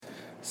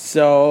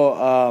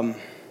So,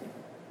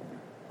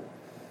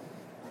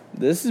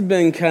 this has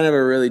been kind of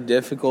a really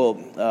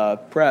difficult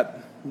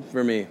prep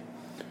for me.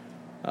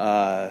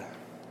 It's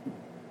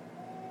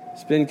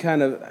been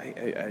kind of,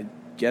 I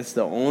guess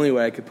the only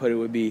way I could put it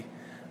would be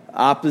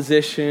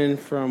opposition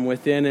from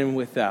within and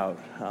without.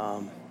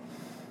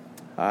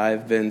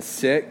 I've been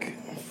sick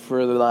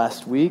for the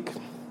last week,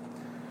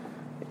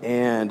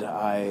 and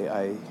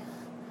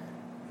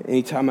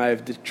anytime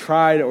I've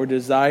tried or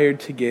desired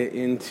to get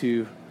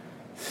into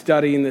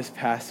studying this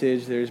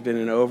passage, there's been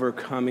an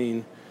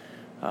overcoming,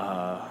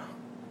 not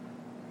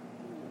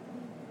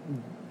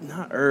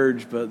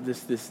urge, but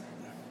this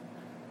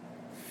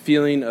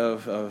feeling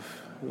of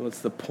what's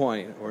the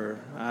point, or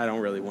I don't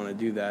really want to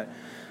do that.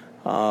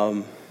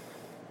 And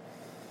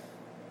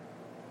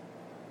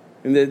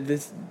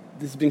this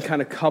has been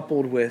kind of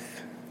coupled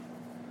with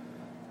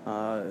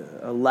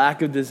a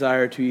lack of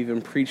desire to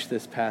even preach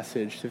this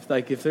passage.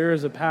 If there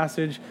is a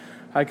passage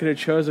I could have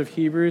chose of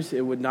Hebrews,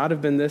 it would not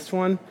have been this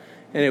one,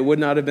 and it would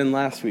not have been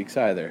last week's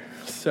either.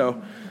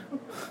 So,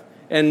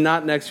 and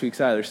not next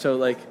week's either.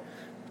 So,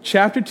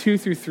 chapter 2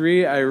 through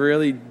 3, I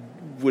really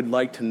would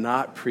like to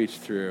not preach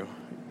through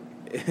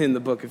in the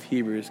book of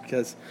Hebrews,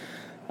 because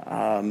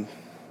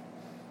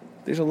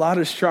there's a lot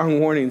of strong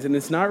warnings, and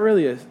it's not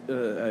really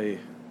a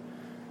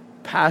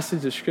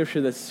passage of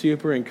Scripture that's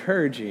super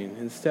encouraging.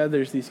 Instead,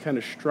 there's these kind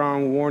of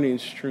strong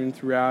warnings strewn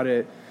throughout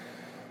it,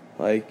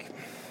 and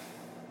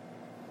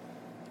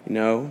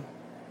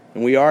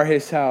we are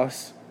His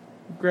house,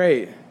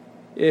 great.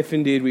 If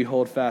indeed we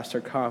hold fast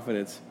our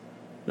confidence,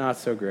 not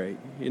so great,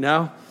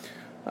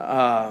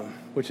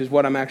 which is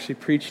what I'm actually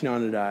preaching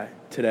on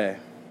today.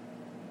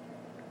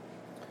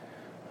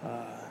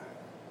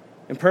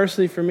 And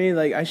personally for me,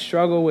 I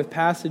struggle with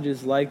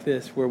passages like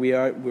this where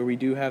we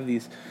do have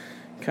these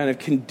kind of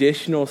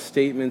conditional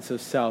statements of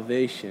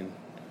salvation,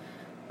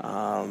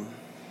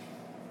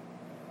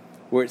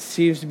 where it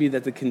seems to be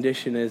that the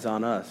condition is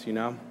on us,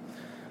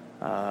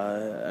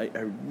 I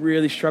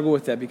really struggle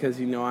with that because,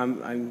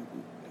 I'm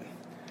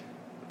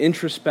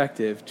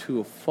introspective to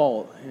a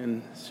fault.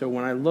 And so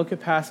when I look at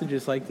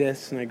passages like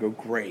this and I go,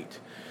 great,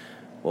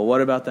 well,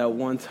 what about that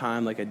one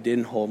time I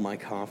didn't hold my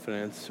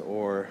confidence,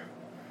 or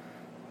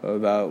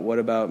what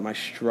about my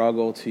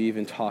struggle to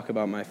even talk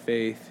about my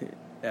faith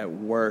at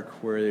work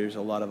where there's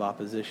a lot of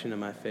opposition to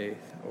my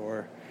faith,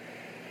 or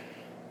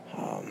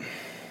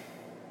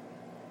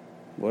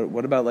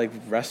what about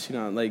resting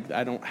on,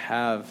 I don't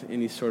have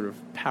any sort of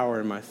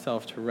power in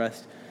myself to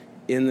rest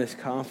in this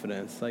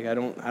confidence. I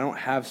don't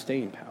have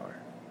staying power.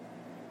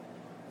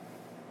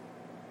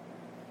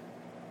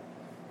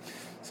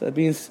 So that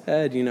being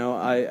said,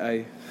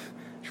 I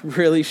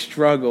really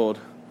struggled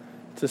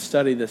to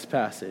study this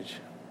passage.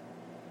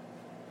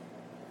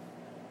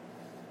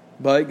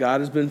 But God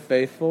has been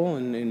faithful,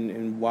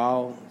 and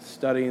while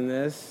studying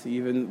this,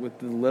 even with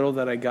the little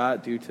that I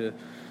got due to,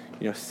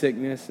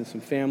 sickness and some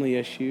family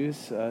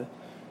issues,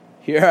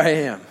 here I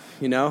am,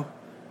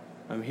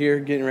 I'm here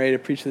getting ready to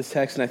preach this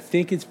text, and I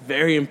think it's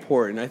very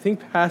important. I think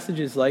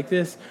passages like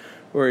this,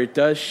 where it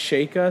does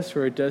shake us,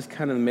 or it does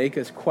kind of make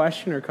us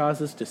question or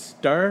cause us to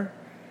stir,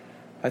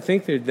 I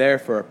think they're there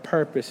for a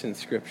purpose in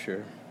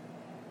Scripture.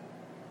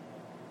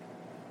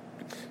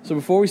 So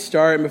before we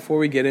start and before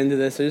we get into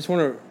this, I just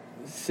want to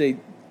say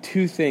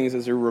two things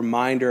as a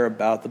reminder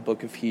about the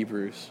book of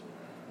Hebrews.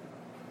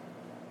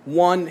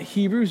 One,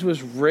 Hebrews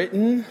was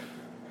written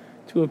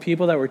to a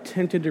people that were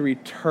tempted to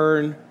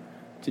return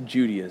to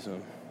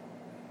Judaism,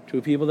 to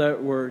a people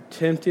that were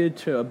tempted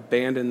to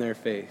abandon their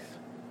faith,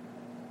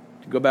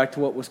 to go back to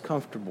what was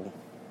comfortable.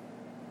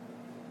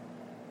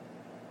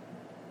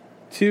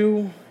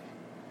 Two,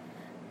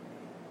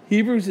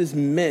 Hebrews is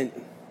meant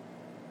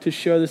to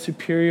show the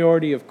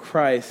superiority of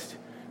Christ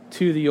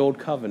to the old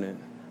covenant.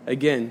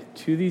 Again,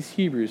 to these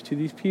Hebrews, to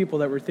these people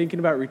that were thinking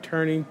about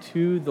returning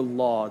to the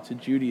law, to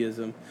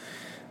Judaism,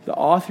 the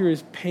author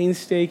is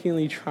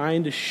painstakingly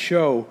trying to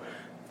show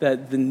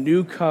that the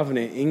new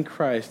covenant in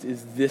Christ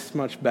is this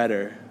much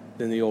better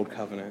than the old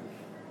covenant.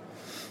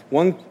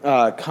 One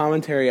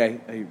commentary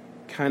I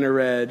kind of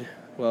read,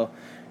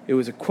 it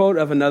was a quote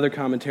of another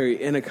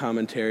commentary in a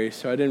commentary,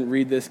 so I didn't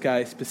read this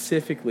guy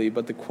specifically,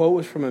 but the quote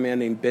was from a man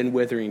named Ben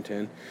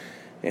Witherington,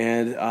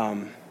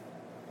 and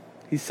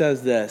he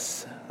says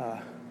this.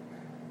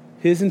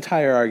 His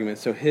entire argument,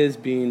 so his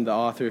being the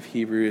author of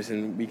Hebrews,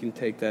 and we can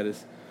take that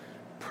as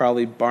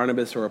probably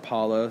Barnabas or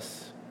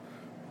Apollos,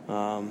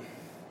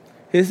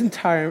 his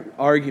entire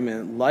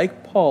argument,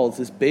 like Paul's,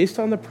 is based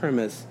on the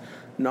premise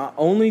not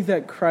only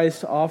that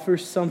Christ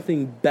offers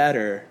something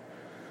better,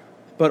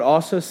 but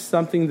also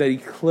something that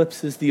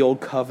eclipses the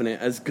old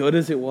covenant, as good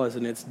as it was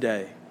in its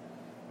day.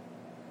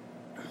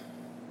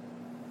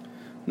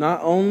 Not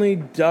only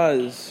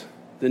does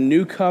the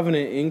new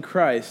covenant in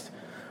Christ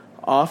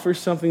offers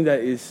something that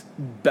is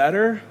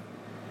better,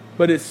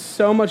 but it's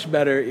so much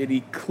better it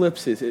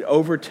eclipses, it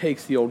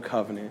overtakes the old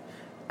covenant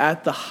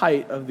at the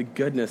height of the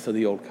goodness of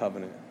the old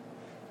covenant.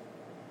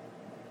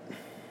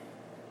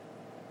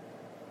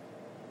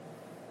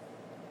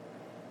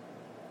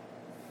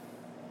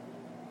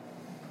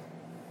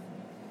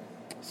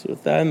 So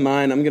with that in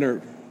mind, I'm going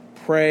to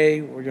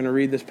pray. We're going to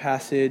read this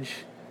passage.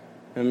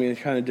 I'm going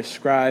to kind of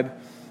describe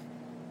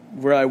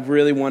where I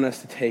really want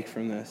us to take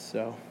from this.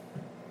 So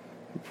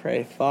we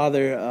pray.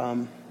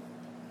 Father,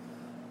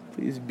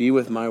 please be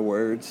with my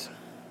words.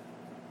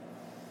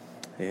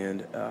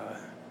 And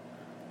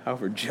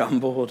however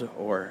jumbled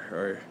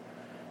or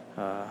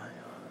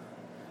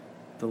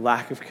the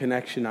lack of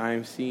connection I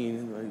am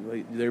seeing,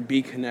 like there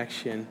be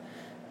connection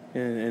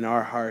in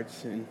our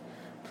hearts. And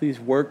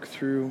please work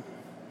through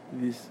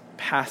this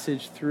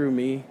passage through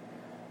me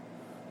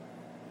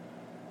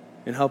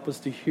and help us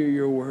to hear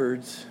your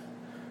words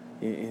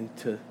and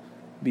to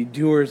be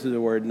doers of the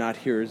word, not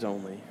hearers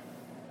only.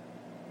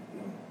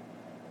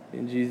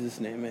 In Jesus'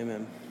 name,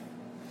 amen.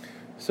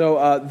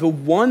 So the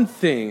one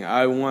thing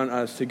I want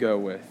us to go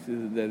with,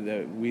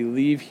 that we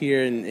leave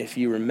here, and if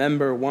you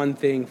remember one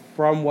thing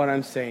from what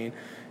I'm saying,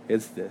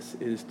 is this,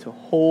 is to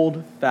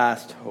hold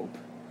fast hope.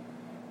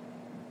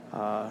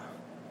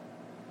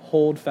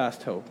 Hold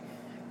fast hope.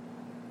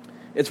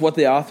 It's what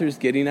the author is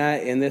getting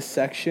at in this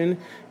section.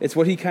 It's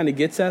what he kind of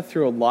gets at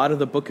through a lot of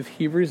the book of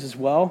Hebrews as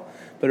well,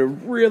 but it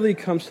really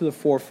comes to the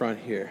forefront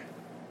here.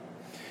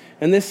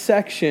 And this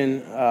section,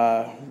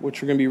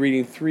 which we're going to be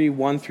reading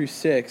 1 through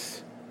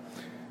 6,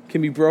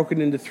 can be broken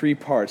into 3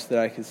 parts that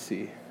I can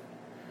see.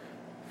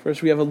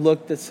 First, we have a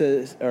look that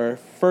says, or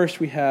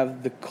first we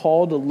have the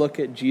call to look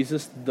at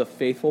Jesus, the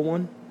faithful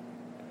one.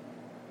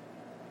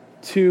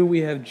 2,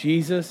 we have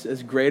Jesus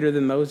as greater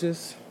than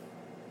Moses.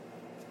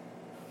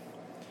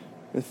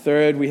 And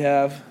 3rd, we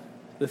have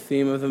the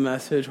theme of the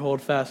message,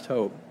 hold fast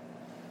hope.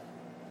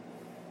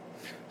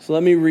 So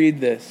let me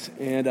read this,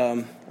 and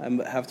I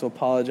have to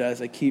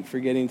apologize. I keep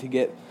forgetting to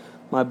get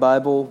my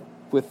Bible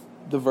with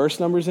the verse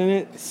numbers in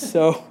it,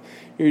 so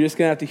you're just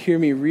going to have to hear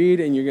me read,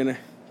 and you're going to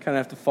kind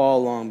of have to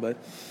follow along. But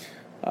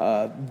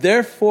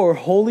therefore,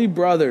 holy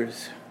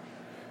brothers,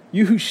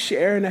 you who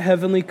share in a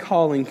heavenly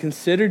calling,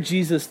 consider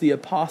Jesus the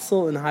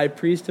apostle and high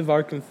priest of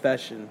our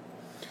confession,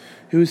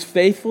 who is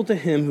faithful to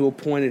him who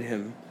appointed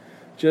him,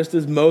 just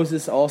as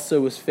Moses also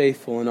was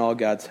faithful in all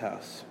God's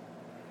house.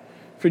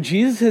 For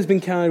Jesus has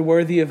been counted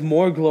worthy of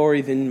more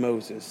glory than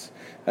Moses,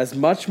 as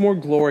much more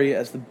glory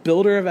as the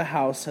builder of a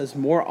house has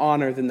more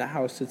honor than the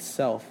house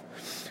itself.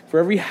 For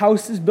every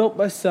house is built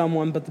by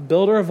someone, but the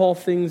builder of all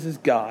things is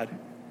God.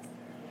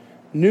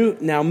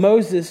 Now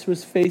Moses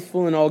was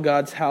faithful in all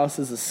God's house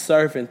as a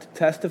servant to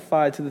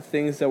testify to the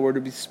things that were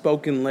to be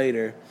spoken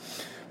later.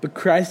 But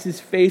Christ is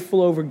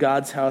faithful over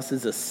God's house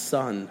as a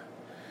son.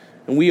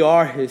 And we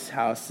are his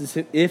house,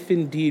 if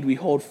indeed we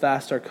hold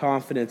fast our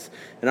confidence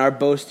and our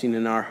boasting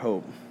in our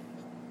hope.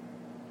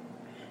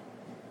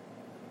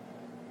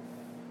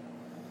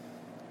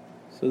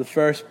 So the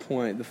first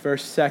point, the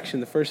first section,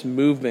 the first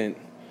movement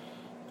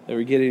that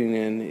we're getting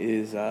in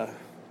is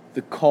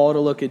the call to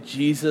look at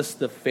Jesus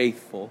the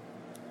faithful.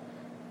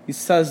 He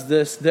says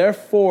this,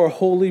 therefore,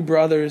 holy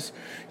brothers,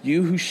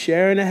 you who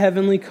share in a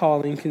heavenly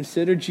calling,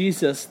 consider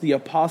Jesus the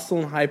apostle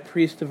and high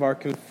priest of our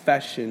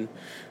confession,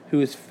 who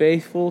is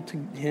faithful to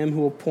him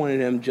who appointed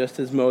him, just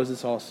as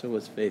Moses also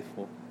was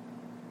faithful.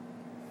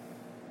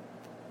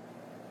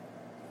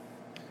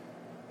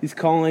 He's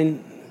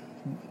calling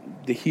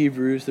the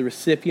Hebrews, the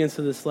recipients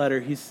of this letter,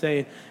 he's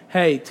saying,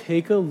 hey,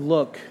 take a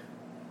look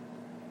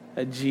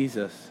at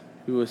Jesus,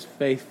 who was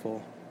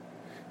faithful.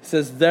 He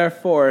says,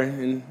 therefore,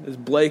 and as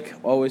Blake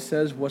always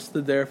says, what's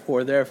the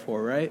therefore,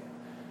 right?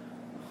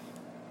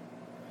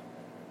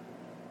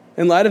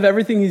 In light of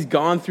everything he's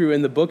gone through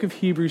in the book of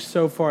Hebrews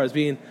so far, as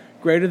being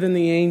greater than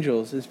the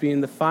angels, as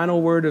being the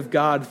final word of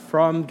God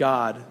from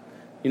God.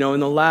 You know, in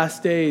the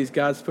last days,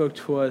 God spoke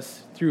to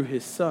us through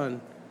his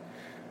Son.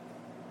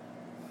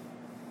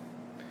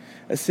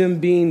 As him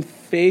being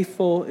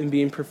faithful and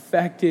being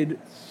perfected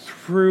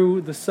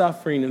through the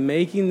suffering and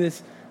making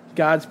this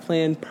God's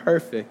plan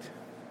perfect.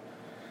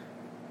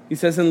 He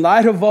says, in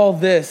light of all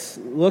this,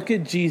 look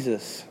at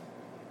Jesus.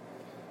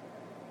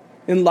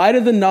 In light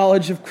of the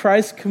knowledge of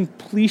Christ's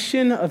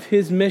completion of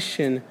his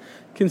mission,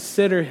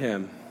 consider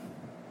him.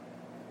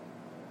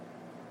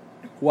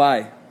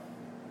 Why?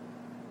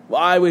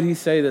 Why would he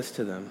say this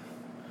to them?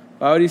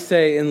 Why would he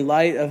say, in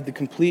light of the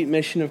complete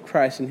mission of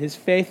Christ and his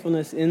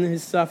faithfulness in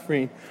his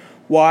suffering,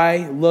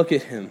 why look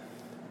at him?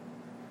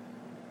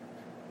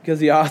 Because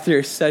the author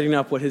is setting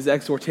up what his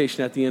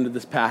exhortation at the end of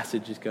this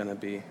passage is going to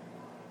be.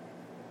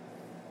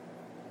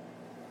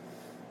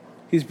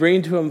 He's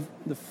bringing to them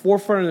the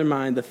forefront of their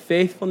mind the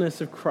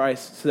faithfulness of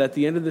Christ, so that at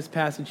the end of this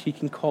passage he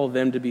can call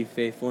them to be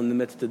faithful in the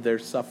midst of their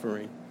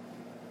suffering.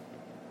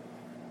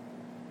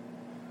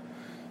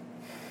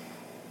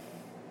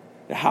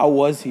 How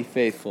was he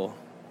faithful?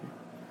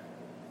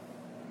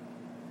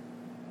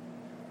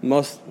 The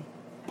most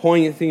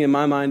poignant thing in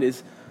my mind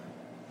is,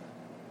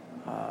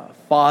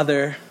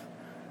 Father,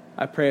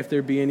 I pray if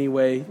there be any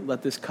way,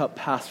 let this cup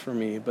pass from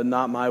me, but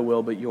not my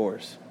will, but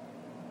yours.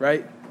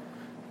 Right?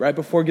 Right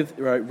before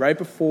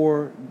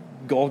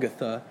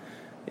Golgotha,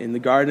 in the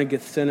Garden of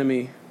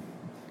Gethsemane,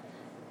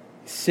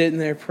 he's sitting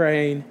there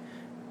praying,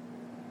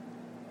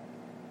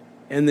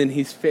 And then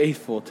he's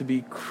faithful to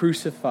be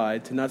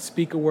crucified, to not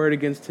speak a word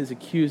against his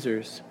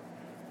accusers,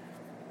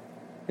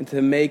 and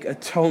to make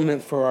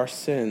atonement for our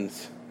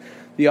sins.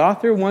 The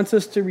author wants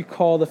us to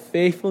recall the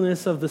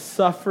faithfulness of the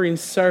suffering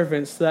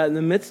servant so that in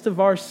the midst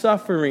of our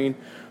suffering,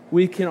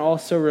 we can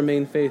also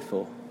remain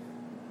faithful.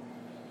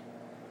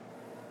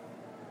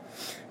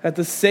 At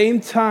the same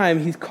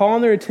time, he's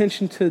calling their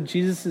attention to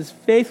Jesus'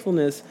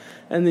 faithfulness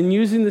and then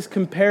using this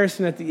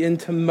comparison at the end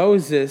to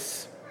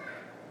Moses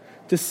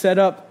to set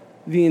up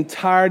the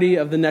entirety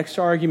of the next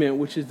argument,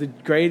 which is the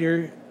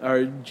greater,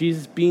 or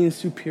Jesus being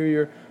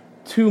superior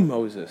to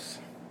Moses.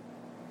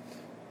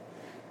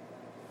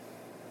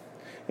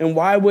 And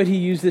why would he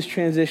use this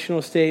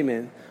transitional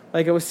statement?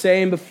 Like I was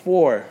saying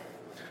before,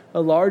 a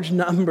large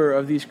number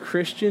of these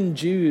Christian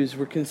Jews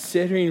were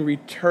considering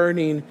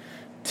returning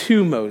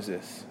to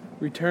Moses,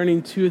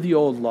 returning to the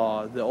old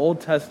law, the Old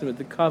Testament,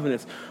 the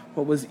covenants,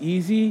 what was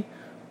easy,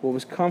 what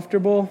was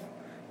comfortable,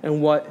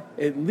 and what,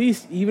 at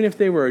least, even if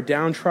they were a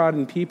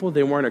downtrodden people,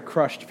 they weren't a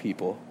crushed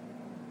people.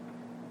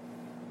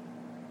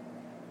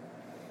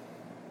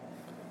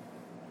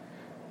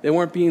 They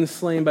weren't being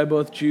slain by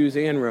both Jews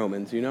and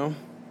Romans, you know?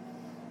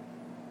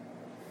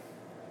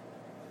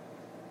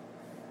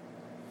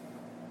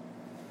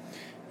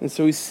 And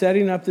so he's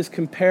setting up this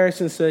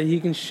comparison so that he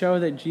can show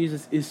that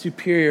Jesus is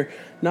superior,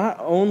 not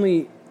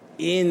only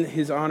in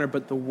his honor,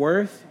 but the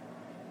worth,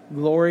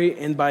 glory,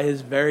 and by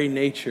his very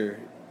nature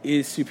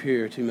is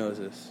superior to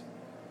Moses.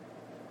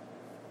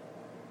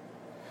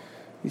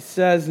 He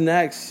says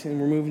next, and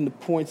we're moving to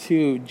point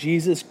 2,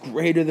 Jesus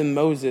greater than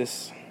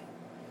Moses.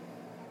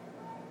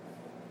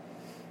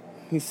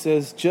 He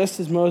says, just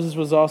as Moses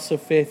was also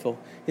faithful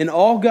in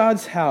all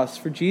God's house,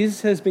 for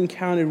Jesus has been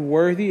counted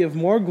worthy of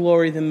more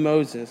glory than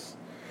Moses.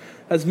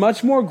 As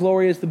much more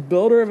glory as the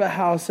builder of a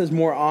house has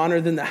more honor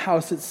than the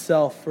house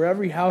itself. For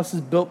every house is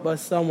built by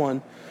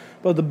someone,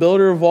 but the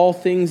builder of all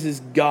things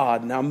is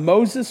God. Now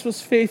Moses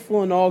was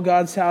faithful in all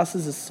God's house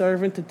as a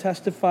servant to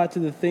testify to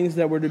the things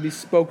that were to be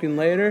spoken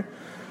later.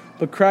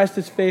 But Christ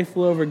is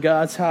faithful over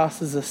God's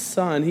house as a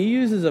son. He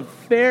uses a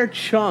fair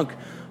chunk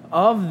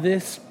of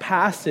this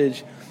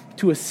passage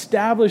to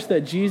establish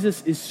that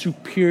Jesus is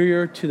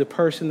superior to the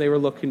person they were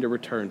looking to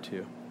return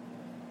to.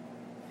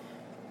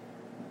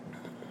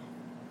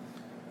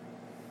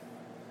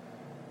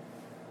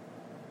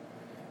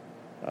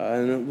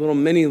 In a little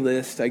mini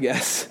list, I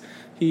guess,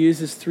 he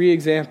uses 3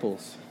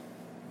 examples.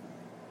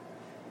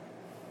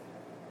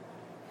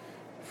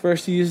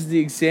 First, he uses the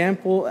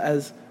example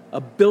as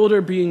a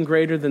builder being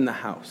greater than the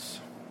house.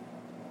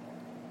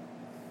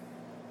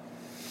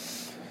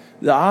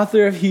 The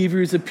author of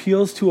Hebrews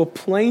appeals to a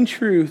plain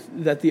truth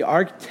that the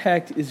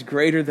architect is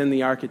greater than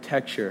the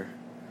architecture.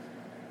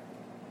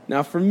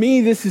 Now, for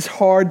me, this is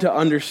hard to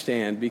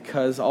understand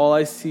because all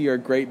I see are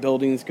great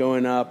buildings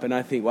going up, and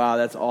I think, wow,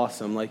 that's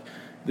awesome. Like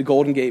the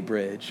Golden Gate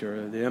Bridge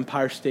or the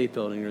Empire State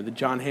Building or the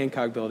John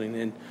Hancock Building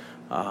in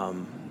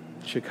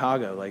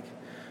Chicago. Like,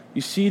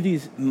 you see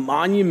these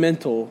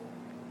monumental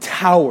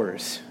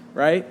towers,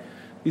 right?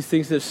 These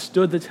things that have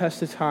stood the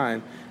test of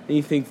time, and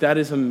you think that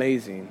is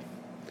amazing.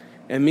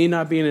 And me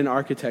not being an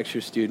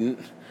architecture student,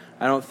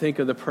 I don't think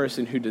of the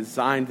person who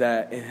designed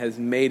that and has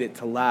made it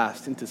to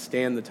last and to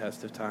stand the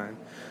test of time.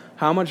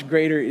 How much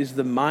greater is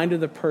the mind of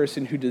the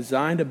person who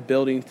designed a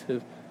building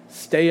to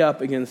stay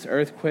up against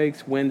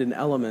earthquakes, wind, and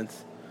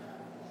elements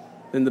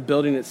than the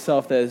building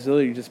itself that is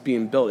literally just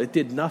being built? It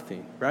did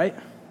nothing, right?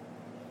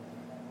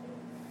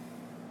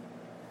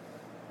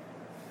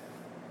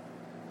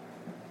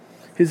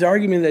 His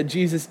argument that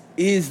Jesus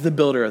is the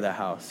builder of the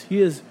house.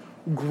 He is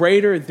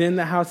greater than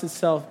the house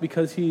itself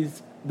because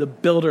he's the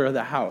builder of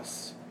the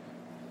house.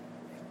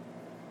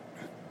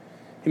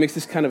 He makes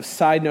this kind of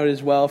side note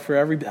as well. For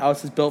every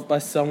house is built by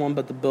someone,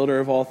 but the builder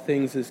of all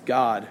things is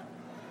God.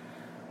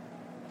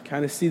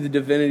 Kind of see the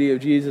divinity of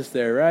Jesus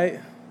there,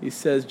 right? He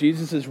says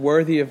Jesus is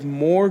worthy of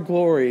more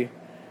glory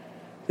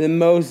than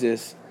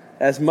Moses,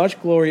 as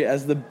much glory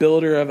as the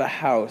builder of a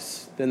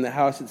house than the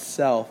house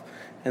itself,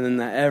 and then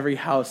that every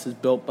house is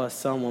built by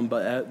someone,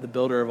 but the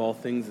builder of all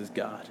things is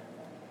God.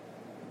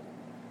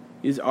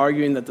 He's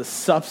arguing that the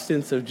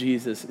substance of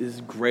Jesus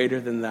is greater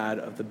than that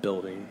of the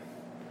building.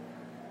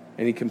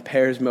 And he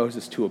compares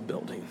Moses to a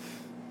building.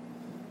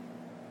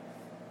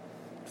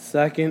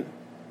 Second,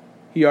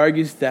 he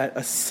argues that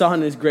a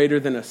son is greater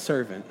than a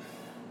servant.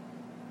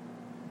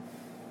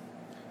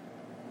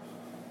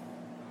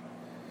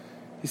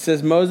 He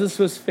says Moses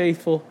was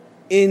faithful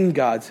in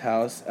God's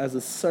house as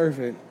a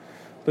servant,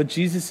 but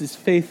Jesus is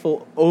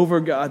faithful over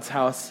God's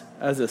house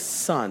as a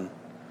son.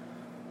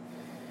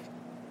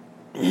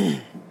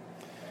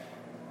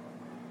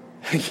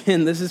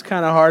 Again, this is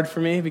kind of hard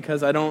for me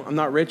because I'm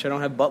not rich, I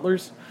don't have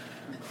butlers.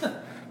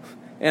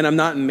 And I'm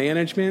not in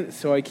management,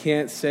 so I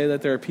can't say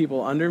that there are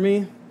people under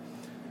me.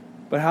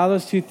 But how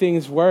those two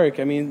things work,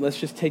 I mean, let's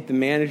just take the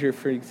manager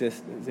for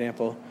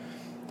example.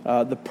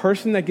 The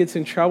person that gets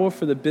in trouble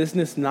for the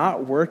business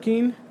not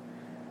working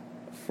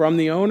from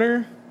the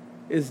owner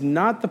is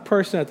not the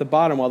person at the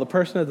bottom. While the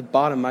person at the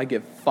bottom might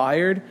get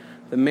fired,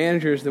 The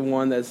manager is the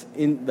one that's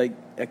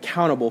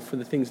accountable for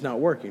the things not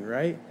working,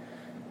 right?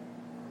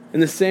 In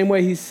the same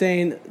way, he's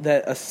saying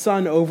that a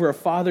son over a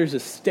father's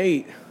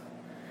estate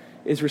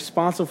is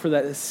responsible for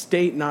that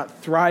estate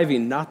not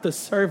thriving, not the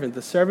servant.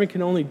 The servant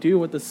can only do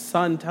what the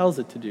son tells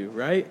it to do,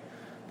 right?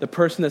 The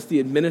person that's the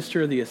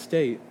administrator of the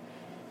estate.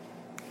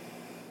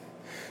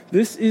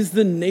 This is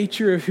the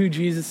nature of who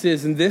Jesus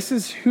is, and this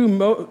is who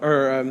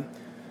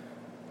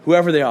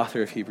whoever the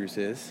author of Hebrews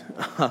is.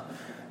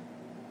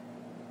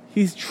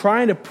 He's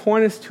trying to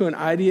point us to an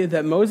idea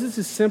that Moses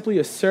is simply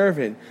a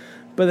servant,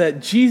 but that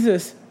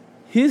Jesus,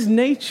 his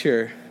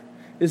nature,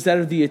 is that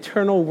of the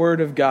eternal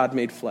Word of God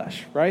made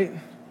flesh, right?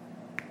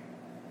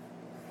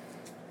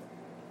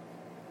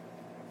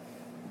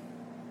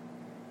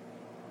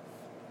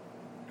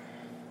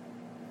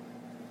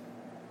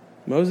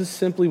 Moses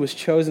simply was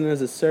chosen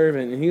as a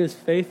servant, and he was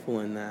faithful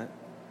in that.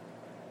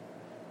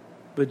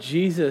 But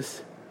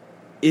Jesus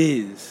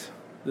is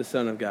the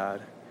Son of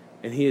God,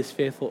 and he is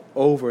faithful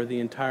over the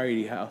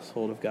entirety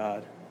household of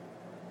God.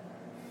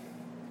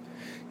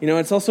 You know,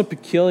 it's also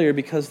peculiar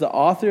because the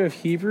author of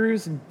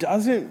Hebrews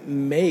doesn't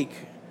make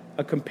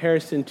a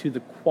comparison to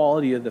the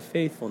quality of the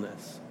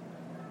faithfulness.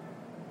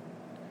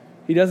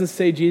 He doesn't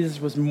say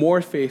Jesus was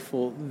more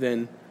faithful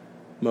than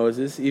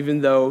Moses,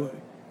 even though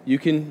you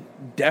can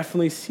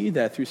definitely see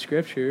that through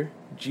Scripture.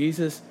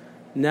 Jesus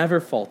never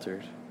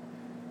faltered.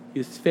 He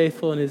was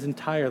faithful in his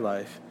entire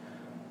life.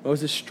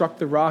 Moses struck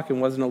the rock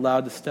and wasn't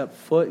allowed to step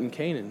foot in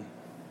Canaan.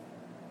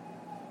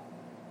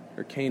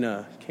 Or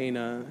Cana,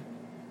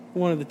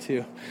 one of the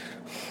two.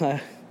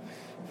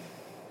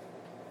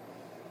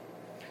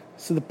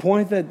 So the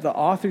point that the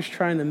author's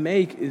trying to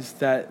make is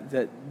that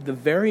the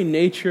very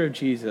nature of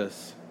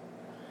Jesus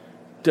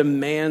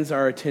demands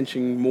our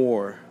attention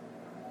more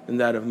than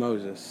that of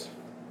Moses.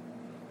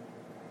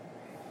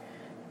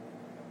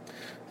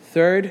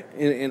 Third,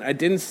 and I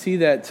didn't see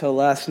that till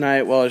last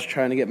night while I was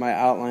trying to get my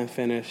outline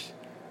finished,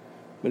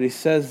 but he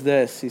says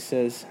this,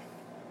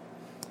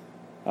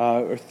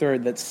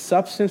 third, that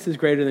substance is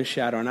greater than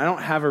shadow. And I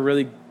don't have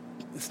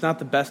it's not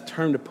the best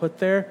term to put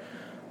there,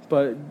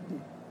 but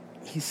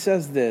he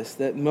says this,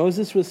 that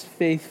Moses was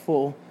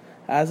faithful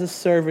as a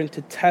servant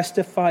to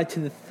testify to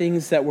the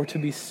things that were to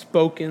be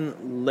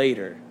spoken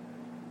later.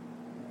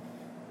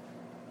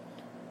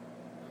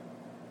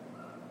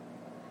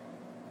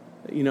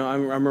 You know,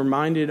 I'm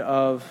reminded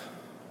of,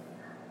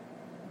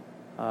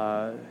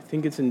 I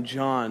think it's in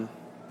John,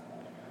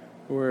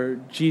 where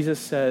Jesus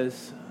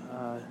says,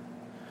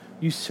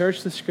 you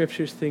search the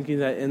Scriptures thinking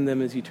that in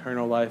them is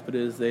eternal life, but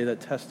it is they that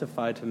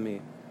testify to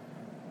me,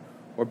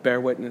 or bear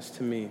witness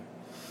to me.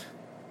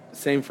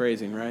 Same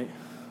phrasing, right?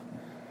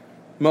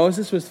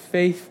 Moses was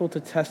faithful to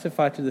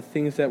testify to the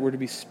things that were to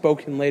be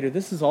spoken later.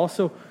 This is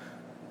also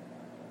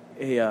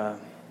a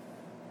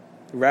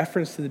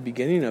reference to the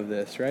beginning of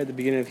this, right? The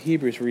beginning of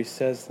Hebrews, where he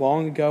says,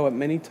 long ago, at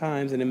many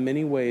times and in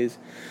many ways,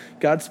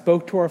 God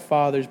spoke to our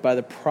fathers by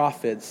the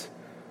prophets,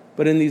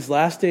 but in these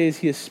last days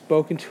he has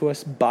spoken to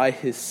us by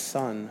his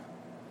Son.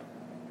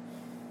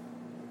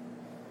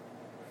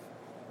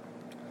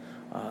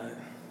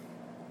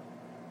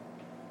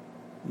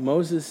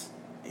 Moses,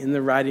 in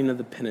the writing of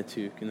the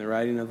Pentateuch, in the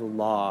writing of the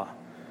law,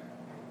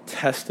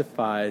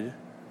 testified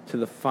to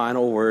the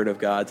final word of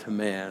God to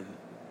man,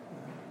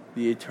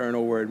 the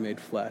eternal Word made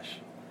flesh.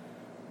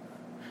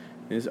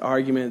 And his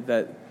argument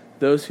that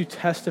those who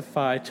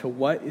testify to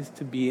what is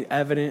to be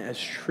evident as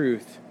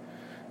truth,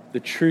 the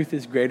truth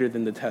is greater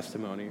than the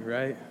testimony,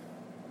 right?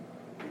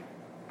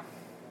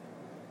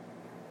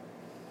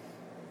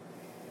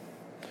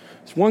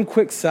 There's one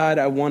quick side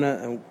I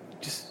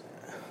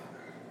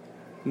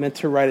meant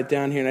to write it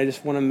down here, and I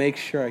just want to make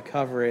sure I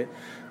cover it.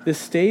 The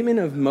statement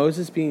of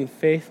Moses being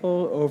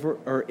faithful over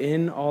or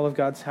in all of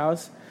God's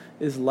house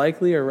is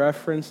likely a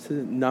reference to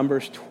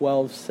Numbers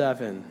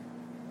 12:7.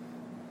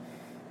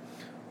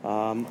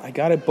 I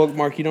got it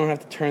bookmarked. You don't have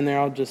to turn there.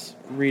 I'll just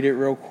read it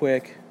real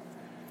quick.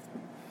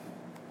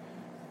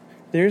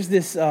 There's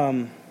this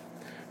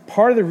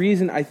part of the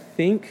reason I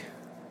think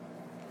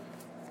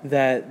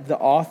that the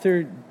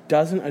author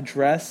doesn't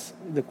address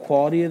the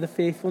quality of the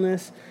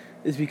faithfulness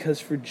is because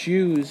for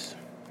Jews,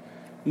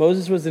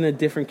 Moses was in a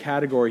different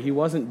category. He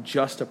wasn't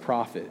just a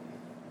prophet.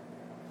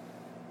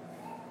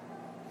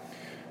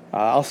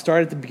 I'll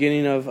start at the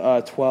beginning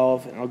of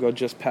 12, and I'll go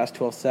just past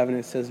 12:7.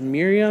 It says,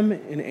 Miriam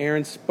and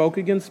Aaron spoke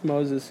against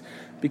Moses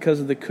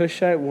because of the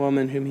Cushite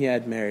woman whom he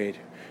had married,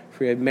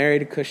 for he had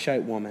married a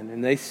Cushite woman.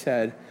 And they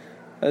said,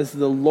 has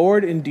the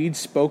Lord indeed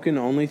spoken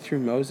only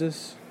through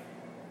Moses?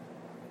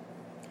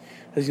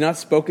 Has he not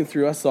spoken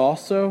through us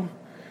also?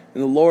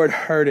 And the Lord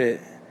heard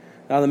it.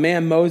 Now the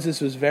man Moses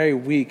was very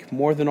weak,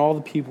 more than all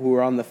the people who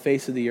were on the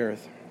face of the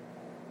earth.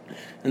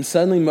 And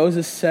suddenly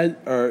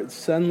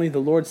the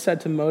Lord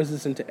said to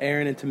Moses and to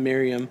Aaron and to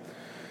Miriam,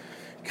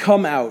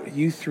 come out,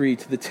 you three,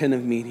 to the tent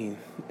of meeting.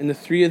 And the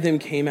three of them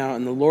came out,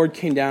 and the Lord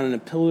came down in a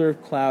pillar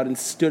of cloud and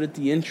stood at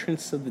the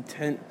entrance of the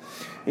tent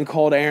and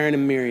called Aaron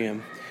and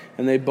Miriam.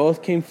 And they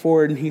both came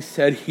forward, and he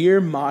said,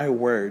 hear my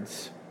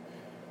words.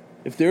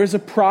 If there is a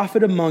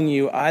prophet among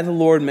you, I, the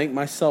Lord, make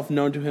myself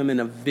known to him in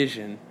a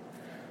vision.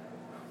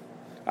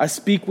 I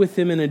speak with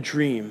him in a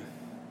dream.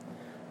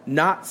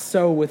 Not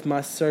so with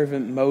my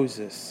servant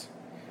Moses.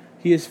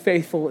 He is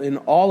faithful in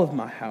all of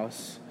my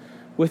house.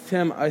 With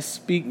him I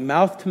speak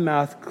mouth to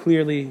mouth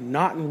clearly,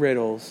 not in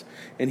riddles,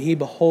 and he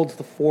beholds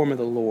the form of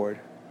the Lord.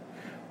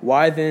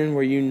 Why then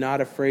were you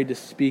not afraid to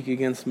speak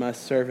against my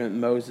servant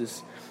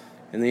Moses?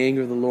 And the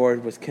anger of the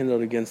Lord was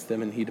kindled against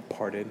them, and he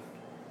departed.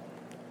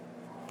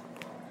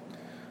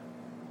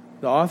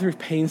 The author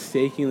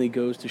painstakingly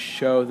goes to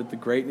show that the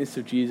greatness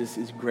of Jesus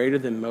is greater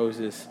than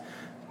Moses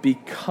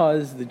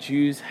because the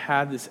Jews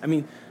had this.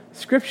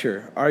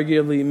 Scripture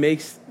arguably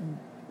makes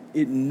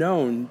it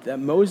known that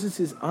Moses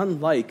is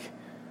unlike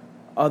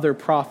other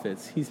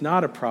prophets. He's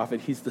not a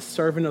prophet. He's the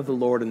servant of the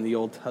Lord in the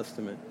Old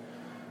Testament.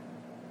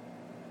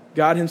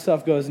 God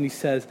himself goes and he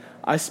says,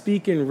 I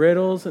speak in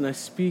riddles and I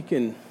speak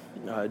in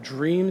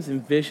dreams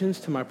and visions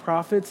to my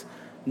prophets.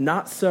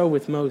 Not so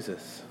with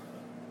Moses.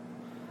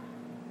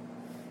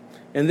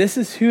 And this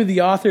is who the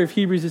author of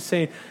Hebrews is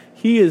saying.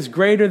 He is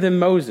greater than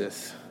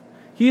Moses.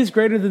 He is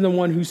greater than the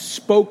one who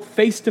spoke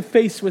face to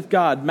face with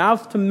God,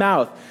 mouth to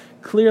mouth,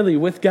 clearly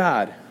with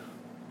God.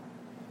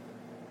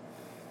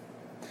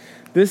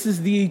 This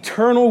is the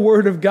eternal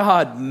Word of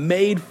God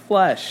made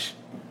flesh.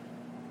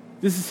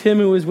 This is him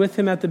who was with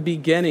him at the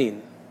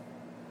beginning.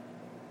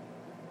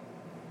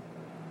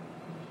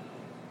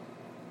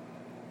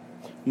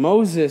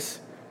 Moses,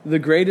 the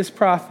greatest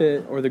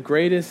prophet or the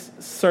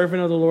greatest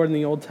servant of the Lord in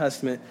the Old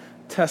Testament,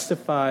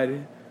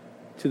 testified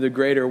to the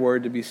greater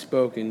word to be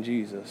spoken,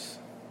 Jesus.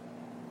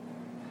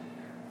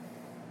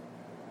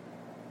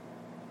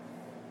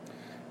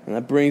 And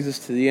that brings us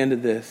to the end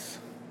of this.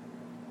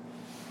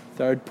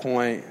 Third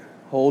point,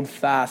 hold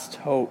fast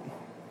hope.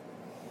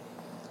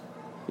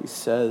 He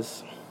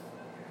says,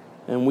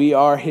 and we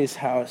are his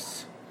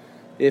house,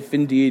 if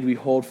indeed we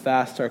hold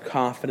fast our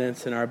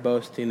confidence and our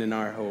boasting and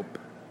our hope.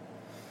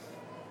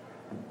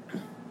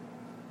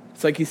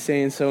 It's like he's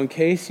saying, so in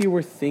case you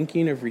were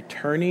thinking of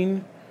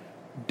returning,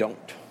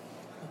 don't.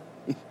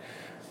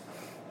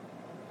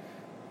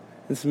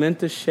 It's meant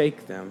to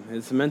shake them.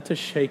 It's meant to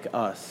shake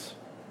us.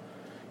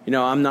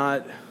 I'm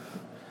not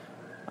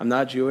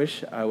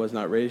Jewish. I was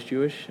not raised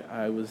Jewish.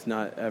 I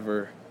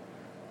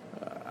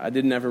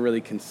didn't ever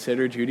really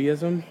consider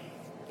Judaism.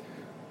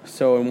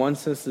 So in one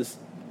sense, this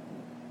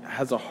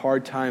has a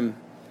hard time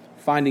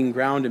finding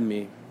ground in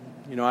me.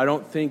 I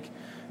don't think,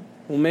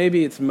 well,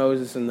 maybe it's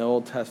Moses in the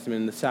Old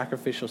Testament, the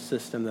sacrificial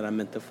system that I'm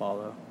meant to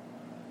follow.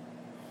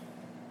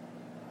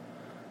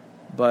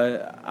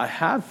 But I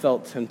have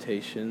felt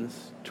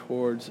temptations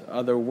towards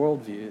other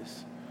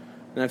worldviews.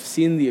 And I've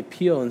seen the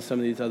appeal in some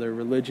of these other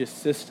religious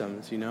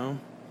systems,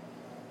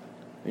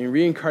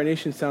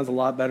 reincarnation sounds a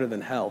lot better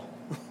than hell.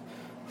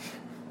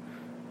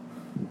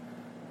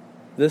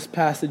 This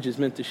passage is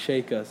meant to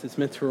shake us. It's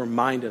meant to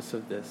remind us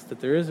of this, that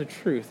there is a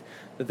truth,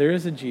 that there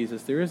is a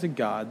Jesus, there is a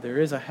God, there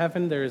is a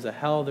heaven, there is a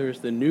hell, there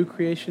is the new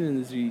creation, and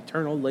there's the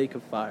eternal lake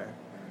of fire.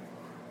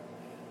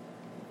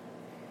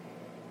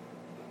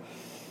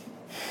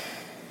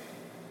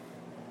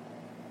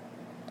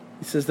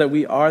 He says that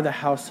we are the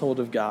household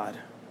of God.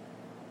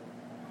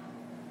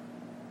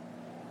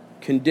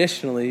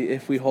 Conditionally,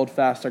 if we hold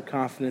fast our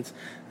confidence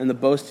and the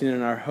boasting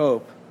in our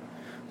hope.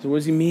 So what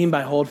does he mean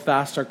by hold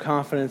fast our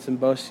confidence and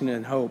boasting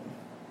and hope?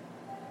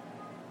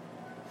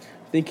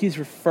 I think he's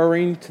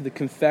referring to the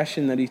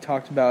confession that he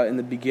talked about in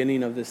the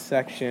beginning of this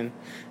section.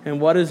 And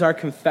what is our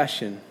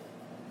confession?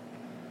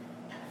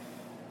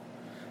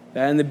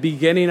 That in the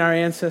beginning our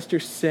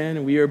ancestors sinned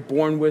and we are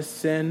born with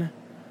sin.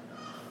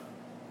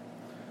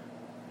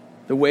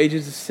 The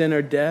wages of sin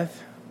are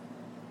death.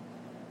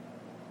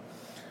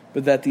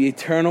 But that the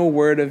eternal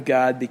Word of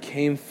God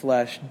became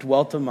flesh,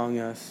 dwelt among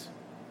us,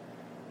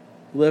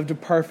 lived a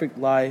perfect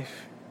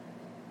life,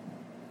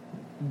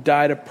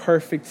 died a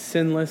perfect,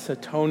 sinless,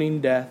 atoning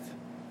death,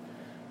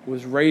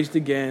 was raised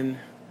again,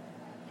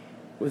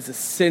 was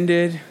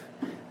ascended,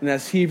 and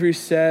as Hebrews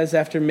says,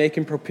 after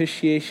making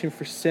propitiation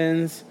for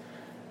sins,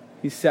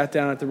 he sat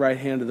down at the right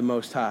hand of the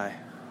Most High.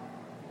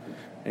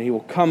 And he will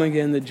come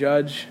again to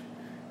judge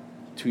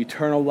to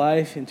eternal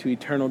life and to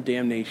eternal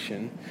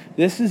damnation.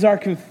 This is our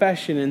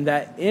confession, and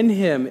that in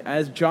him,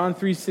 as John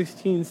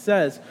 3:16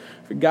 says,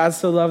 for God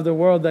so loved the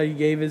world that he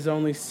gave his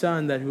only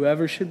Son, that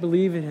whoever should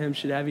believe in him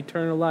should have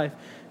eternal life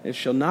and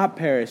shall not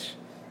perish.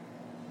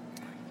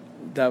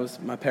 That was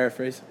my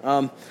paraphrase.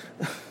 That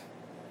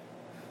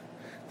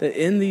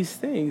in these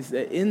things,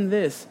 that in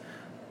this,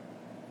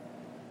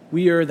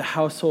 we are the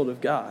household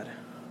of God.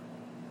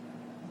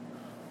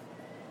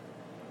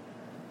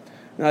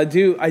 Now, I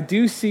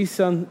do see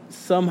some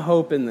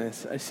hope in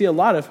this. I see a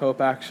lot of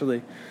hope,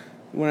 actually,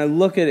 when I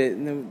look at it.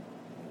 And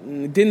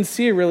I didn't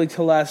see it really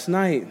till last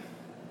night.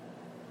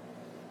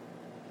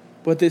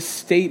 But this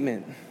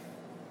statement,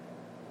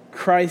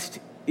 Christ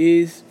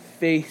is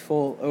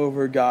faithful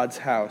over God's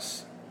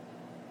house.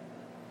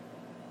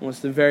 What's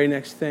the very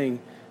next thing?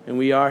 And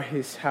we are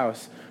his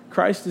house.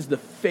 Christ is the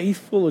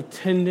faithful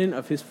attendant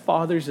of his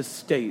Father's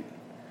estate.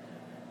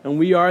 And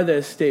we are the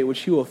estate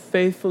which he will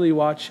faithfully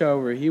watch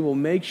over. He will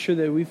make sure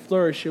that we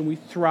flourish and we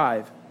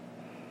thrive.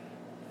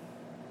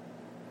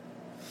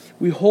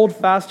 We hold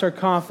fast our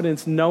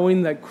confidence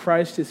knowing that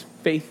Christ is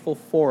faithful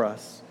for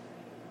us.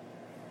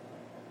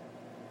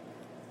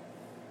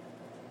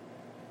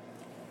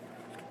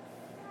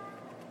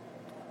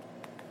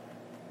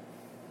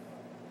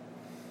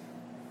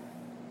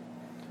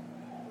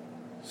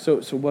 So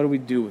what do we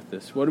do with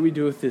this? What do we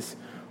do with this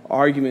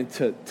argument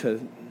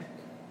to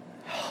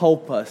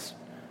help us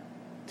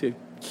to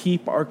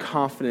keep our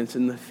confidence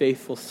in the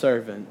faithful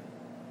servant?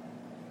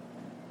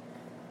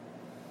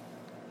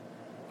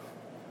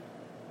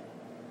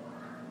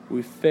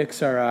 We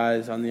fix our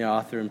eyes on the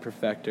author and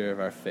perfecter of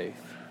our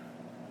faith.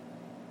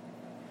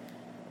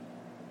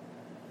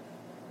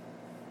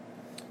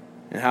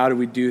 And how do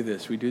we do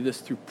this? We do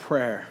this through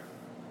prayer.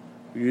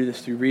 We do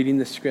this through reading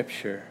the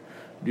scripture.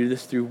 We do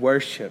this through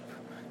worship.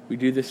 We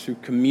do this through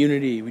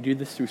community. We do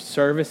this through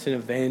service and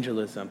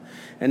evangelism.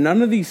 And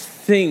none of these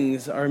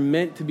things are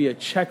meant to be a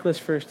checklist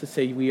for us to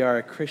say we are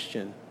a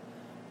Christian.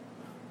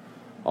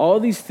 All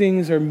these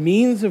things are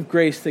means of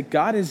grace that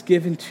God has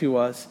given to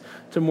us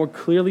to more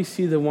clearly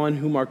see the one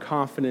whom our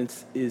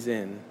confidence is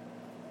in.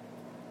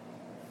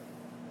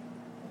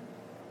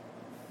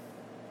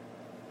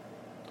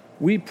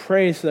 We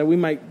pray so that we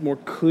might more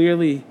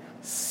clearly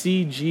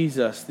see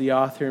Jesus, the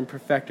author and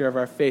perfecter of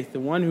our faith, the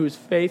one who is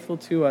faithful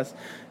to us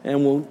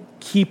and will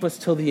keep us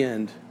till the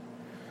end.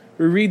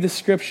 We read the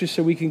scriptures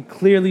so we can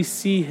clearly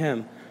see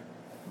him.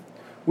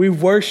 We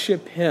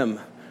worship him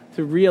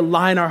to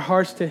realign our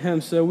hearts to him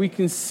so we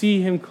can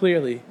see him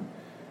clearly.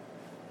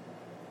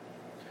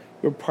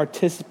 We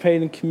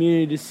participate in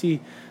community to see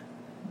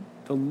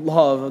the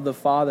love of the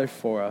Father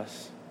for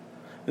us.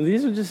 And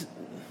these are just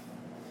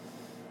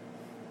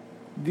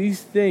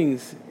these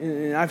things,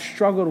 and I've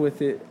struggled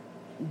with it,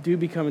 do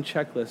become a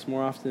checklist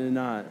more often than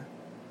not.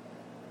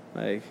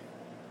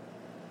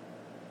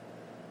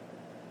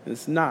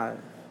 It's not.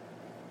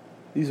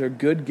 These are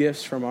good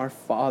gifts from our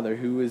Father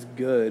who is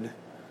good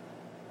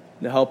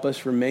to help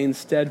us remain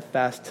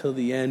steadfast till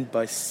the end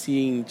by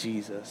seeing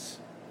Jesus.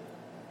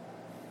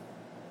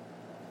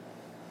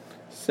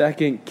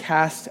 Second,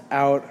 cast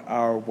out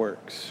our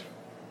works.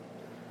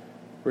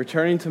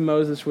 Returning to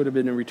Moses would have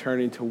been a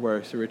returning to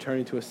works, a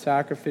returning to a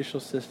sacrificial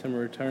system, a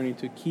returning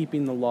to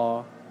keeping the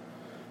law.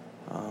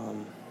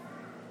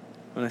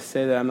 When I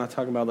say that, I'm not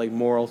talking about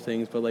moral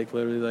things, but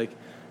literally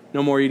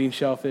no more eating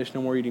shellfish,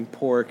 no more eating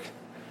pork,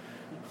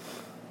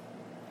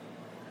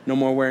 no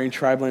more wearing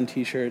tri-blend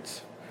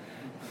t-shirts.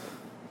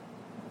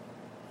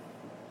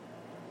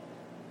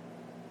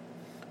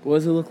 What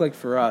does it look like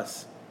for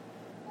us?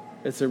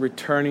 It's a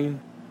returning,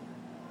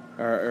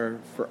 or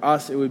for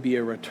us, it would be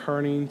a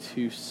returning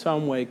to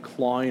some way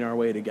clawing our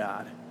way to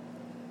God.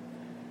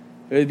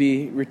 It would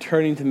be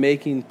returning to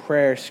making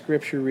prayer,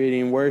 scripture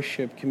reading,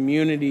 worship,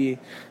 community,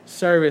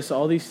 service,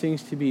 all these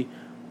things to be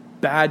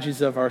badges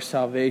of our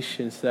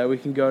salvation so that we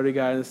can go to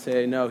God and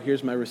say, no,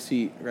 here's my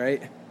receipt,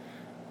 right?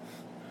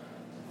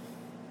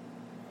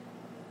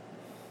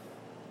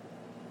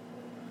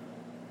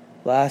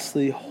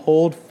 Lastly,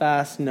 hold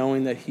fast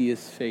knowing that he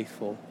is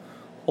faithful.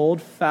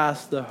 Hold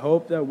fast the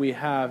hope that we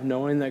have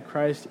knowing that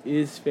Christ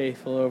is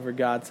faithful over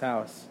God's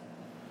house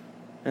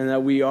and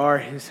that we are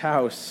his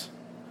house.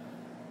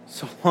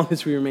 So long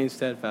as we remain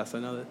steadfast, I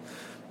know that.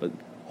 But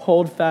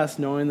hold fast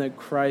knowing that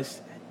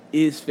Christ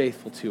is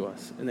faithful to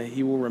us and that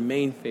he will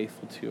remain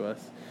faithful to us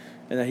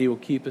and that he will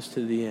keep us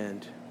to the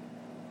end.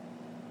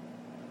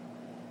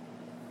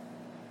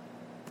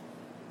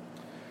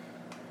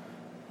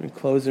 We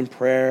close in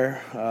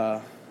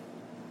prayer.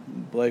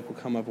 Blake will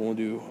come up and we'll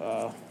do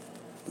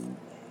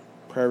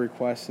prayer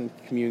requests and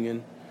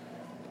communion.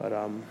 But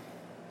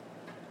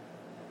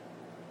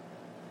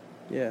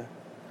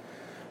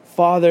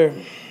Father,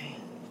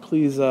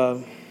 please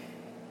let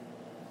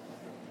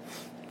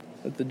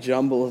the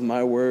jumble of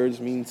my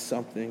words mean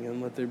something,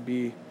 and let there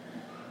be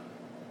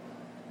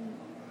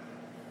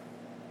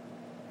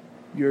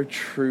your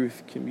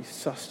truth can be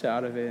sussed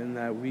out of it, and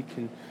that we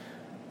can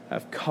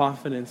have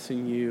confidence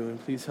in you.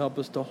 And please help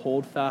us to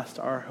hold fast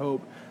our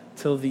hope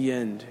till the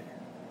end,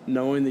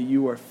 knowing that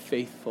you are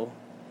faithful.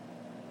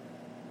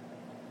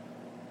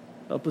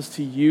 Help us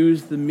to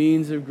use the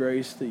means of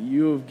grace that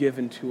you have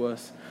given to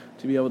us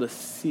to be able to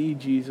see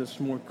Jesus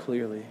more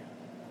clearly.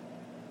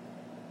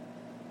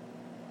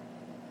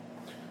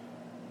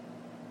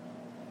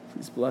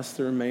 Please bless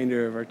the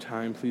remainder of our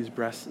time. Please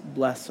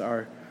bless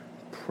our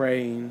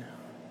praying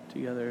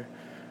together,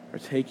 our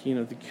taking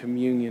of the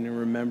communion and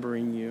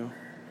remembering you,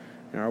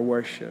 and our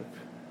worship.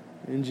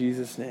 In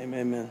Jesus' name,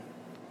 amen.